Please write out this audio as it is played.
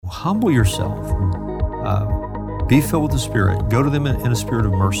humble yourself. Be filled with the Spirit. Go to them in a spirit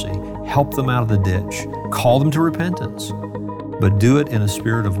of mercy. Help them out of the ditch. Call them to repentance, but do it in a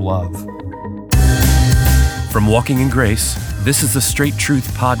spirit of love. From Walking in Grace, this is the Straight Truth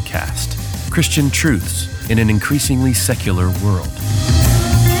Podcast, Christian truths in an increasingly secular world.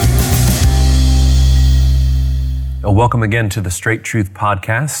 Welcome again to the Straight Truth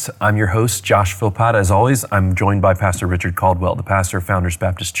Podcast. I'm your host, Josh Philpott. As always, I'm joined by Pastor Richard Caldwell, the pastor of Founders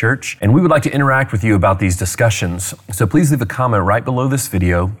Baptist Church, and we would like to interact with you about these discussions. So please leave a comment right below this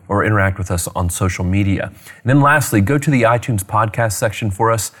video or interact with us on social media. And then lastly, go to the iTunes podcast section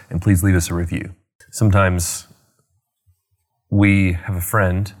for us and please leave us a review. Sometimes we have a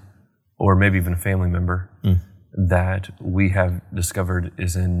friend or maybe even a family member that we have discovered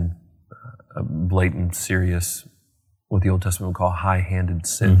is in a blatant, serious, what the Old Testament would call high-handed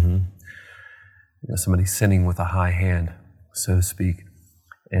sin. Somebody sinning with a high hand, so to speak,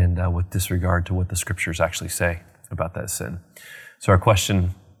 and with disregard to what the Scriptures actually say about that sin. So our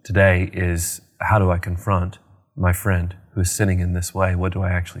question today is, how do I confront my friend who is sinning in this way? What do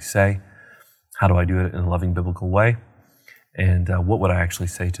I actually say? How do I do it in a loving biblical way? And what would I actually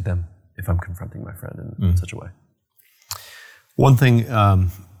say to them if I'm confronting my friend in such a way? One thing,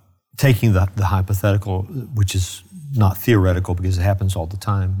 taking the hypothetical, which is not theoretical because it happens all the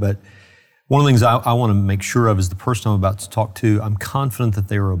time, but one of the things I want to make sure of is the person I'm about to talk to, I'm confident that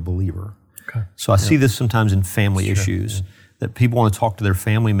they are a believer. Okay. So I see this sometimes in family issues, that people want to talk to their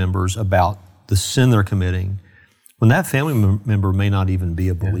family members about the sin they're committing, when that family member may not even be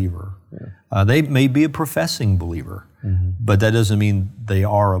a believer. They may be a professing believer, but that doesn't mean they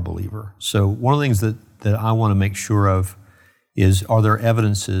are a believer. So one of the things that I want to make sure of is, are there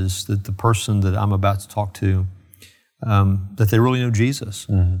evidences that the person that I'm about to talk to, that they really know Jesus?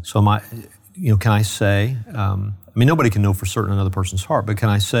 So can I say, nobody can know for certain another person's heart, but can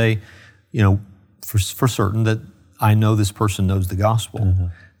I say, for certain that I know this person knows the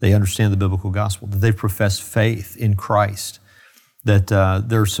gospel, they understand the biblical gospel, that they profess faith in Christ, that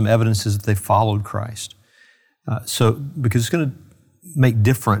there are some evidences that they followed Christ. Because it's going to make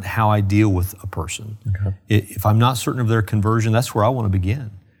different how I deal with a person. If I'm not certain of their conversion, that's where I want to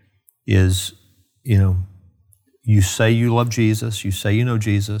begin, is, you say you love Jesus, you say you know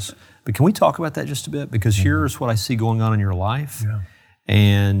Jesus, but can we talk about that just a bit? Because here's what I see going on in your life,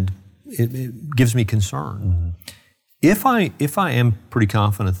 and it gives me concern. If I am pretty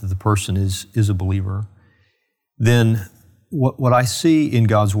confident that the person is a believer, then what I see in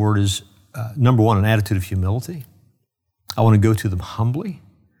God's Word is, number one, an attitude of humility. I want to go to them humbly.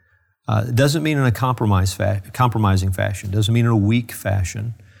 It doesn't mean in a compromising fashion. It doesn't mean in a weak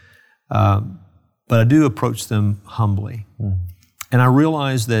fashion. But I do approach them humbly. And I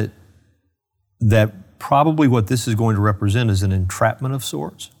realize that probably what this is going to represent is an entrapment of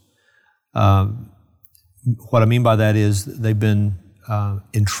sorts. What I mean by that is they've been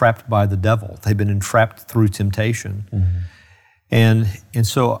entrapped by the devil. They've been entrapped through temptation. And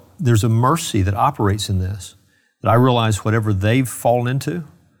so there's a mercy that operates in this, that I realize whatever they've fallen into,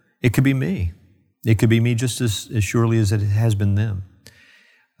 it could be me. It could be me just as surely as it has been them.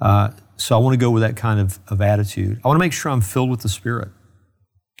 So I want to go with that kind of attitude. I want to make sure I'm filled with the Spirit,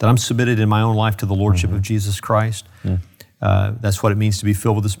 that I'm submitted in my own life to the Lordship of Jesus Christ. That's what it means to be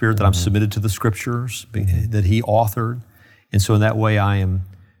filled with the Spirit, that I'm submitted to the Scriptures that He authored. And so in that way, I am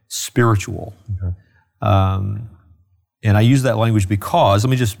spiritual. And I use that language because,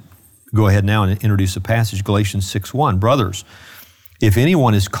 let me just go ahead now and introduce a passage, Galatians 6:1. Brothers, if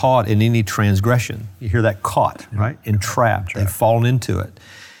anyone is caught in any transgression, you hear that, caught, right? Entrapped. They've fallen into it.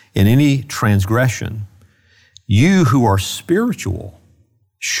 In any transgression, you who are spiritual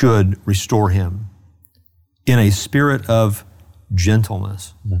should restore him in a spirit of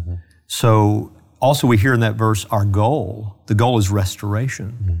gentleness. So also we hear in that verse, the goal is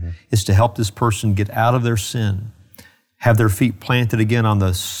restoration, is to help this person get out of their sin, have their feet planted again on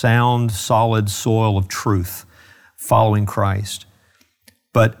the sound, solid soil of truth, following Christ.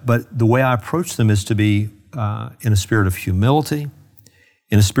 But the way I approach them is to be in a spirit of humility,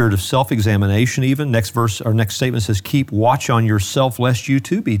 in a spirit of self-examination even. Next verse, our next statement says, keep watch on yourself lest you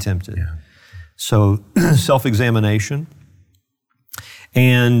too be tempted. So self-examination,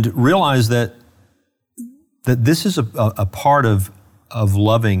 and realize that this is a part of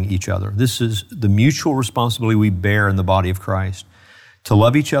loving each other. This is the mutual responsibility we bear in the body of Christ, to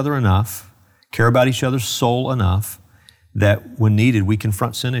love each other enough, care about each other's soul enough, that when needed, we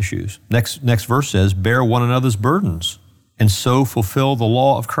confront sin issues. Next verse says, bear one another's burdens, and so fulfill the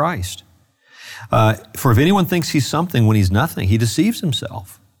law of Christ. For if anyone thinks he's something when he's nothing, he deceives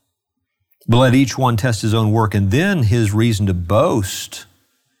himself. But let each one test his own work, and then his reason to boast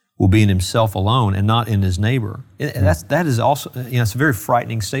will be in himself alone and not in his neighbor. And that is also, it's a very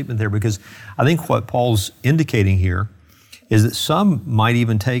frightening statement there, because I think what Paul's indicating here is that some might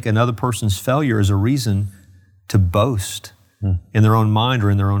even take another person's failure as a reason to boast in their own mind or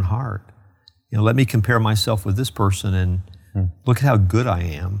in their own heart. Let me compare myself with this person and look at how good I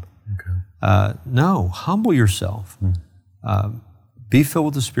am. Okay. No, humble yourself. Be filled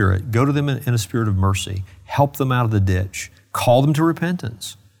with the Spirit. Go to them in a spirit of mercy. Help them out of the ditch. Call them to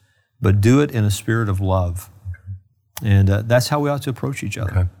repentance. But do it in a spirit of love. Okay. And that's how we ought to approach each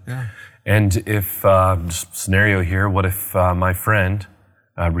other. Okay. Yeah. And if, just scenario here, what if my friend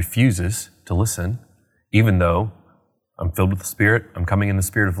refuses to listen, even though I'm filled with the Spirit, I'm coming in the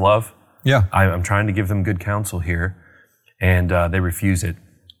spirit of love? Yeah. I'm trying to give them good counsel here, and they refuse it.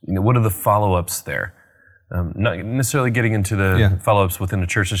 What are the follow-ups there? Not necessarily getting into the follow-ups within the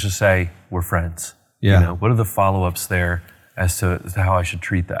church. Let's just say we're friends. Yeah. What are the follow-ups there as to how I should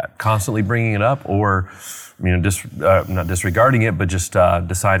treat that? Constantly bringing it up, or not disregarding it, but just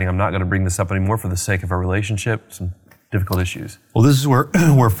deciding I'm not going to bring this up anymore for the sake of our relationship. Some difficult issues. Well, this is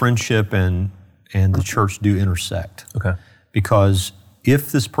where friendship and the church do intersect. Okay. Because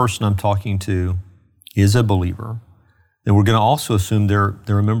if this person I'm talking to is a believer, then we're going to also assume they're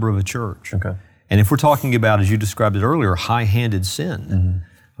a member of a church. Okay. And if we're talking about, as you described it earlier, high-handed sin,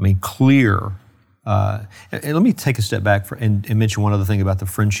 I mean, clear. And let me take a step back and mention one other thing about the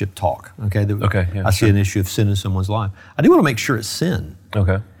friendship talk. Okay. I see an issue of sin in someone's life. I do want to make sure it's sin.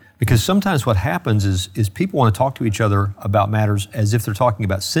 Okay. Because sometimes what happens is people want to talk to each other about matters as if they're talking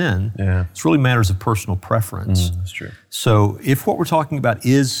about sin. Yeah. It's really matters of personal preference. That's true. So if what we're talking about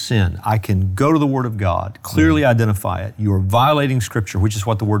is sin, I can go to the Word of God, clearly identify it. You are violating Scripture, which is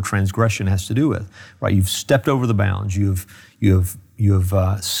what the word transgression has to do with, right? You've stepped over the bounds. You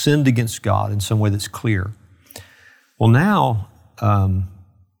have sinned against God in some way that's clear. Well, now,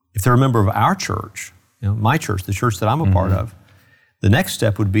 if they're a member of our church, my church, the church that I'm a part of, the next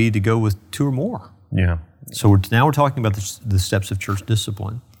step would be to go with two or more. Yeah. So now we're talking about the steps of church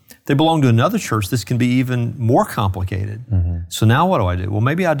discipline. If they belong to another church, this can be even more complicated. So now what do I do? Well,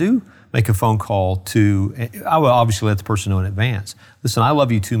 maybe I do make a phone call I will obviously let the person know in advance. Listen, I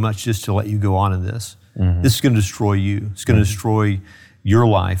love you too much just to let you go on in this. This is going to destroy you. It's going to destroy your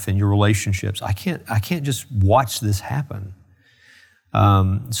life and your relationships. I can't just watch this happen.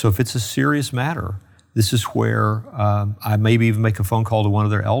 So if it's a serious matter, this is where I maybe even make a phone call to one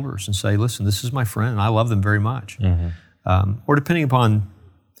of their elders and say, listen, this is my friend and I love them very much. Or depending upon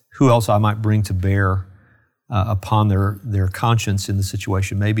who else I might bring to bear upon their conscience in the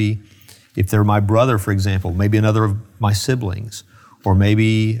situation. Maybe if they're my brother, for example, maybe another of my siblings, or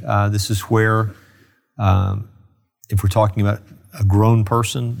maybe this is where, if we're talking about a grown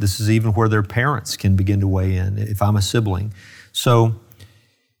person, this is even where their parents can begin to weigh in, if I'm a sibling. So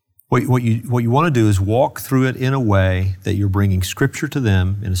what you want to do is walk through it in a way that you're bringing Scripture to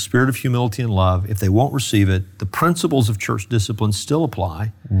them in a spirit of humility and love. If they won't receive it, the principles of church discipline still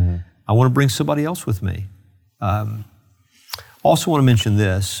apply. I want to bring somebody else with me. Also want to mention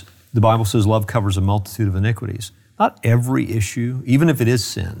this. The Bible says love covers a multitude of iniquities. Not every issue, even if it is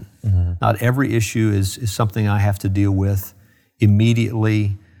sin, not every issue is something I have to deal with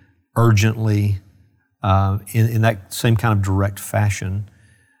immediately, urgently, in that same kind of direct fashion.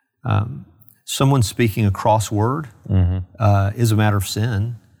 Someone speaking a cross word is a matter of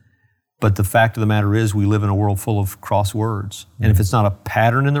sin, but the fact of the matter is we live in a world full of cross words. And if it's not a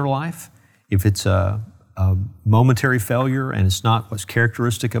pattern in their life, if it's a momentary failure and it's not what's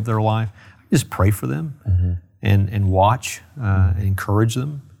characteristic of their life, just pray for them and watch and encourage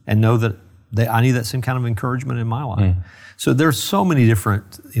them and know that I need that same kind of encouragement in my life. So there's so many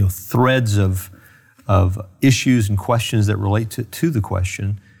different threads of issues and questions that relate to the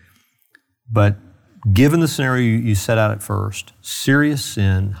question. But given the scenario you set out at first, serious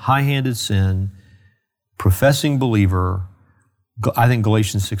sin, high-handed sin, professing believer, I think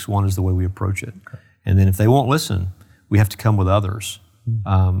Galatians 6:1 is the way we approach it. Okay. And then if they won't listen, we have to come with others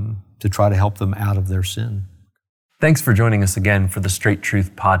to try to help them out of their sin. Thanks for joining us again for the Straight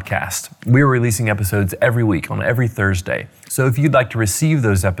Truth Podcast. We're releasing episodes every week on every Thursday. So if you'd like to receive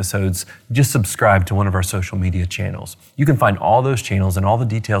those episodes, just subscribe to one of our social media channels. You can find all those channels and all the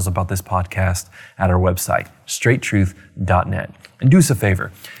details about this podcast at our website, straighttruth.net. And do us a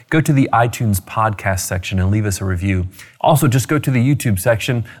favor, go to the iTunes podcast section and leave us a review. Also, just go to the YouTube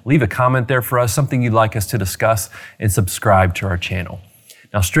section, leave a comment there for us, something you'd like us to discuss, and subscribe to our channel.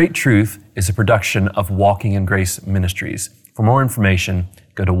 Now, Straight Truth is a production of Walking in Grace Ministries. For more information,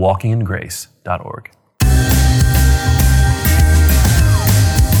 go to walkingingrace.org.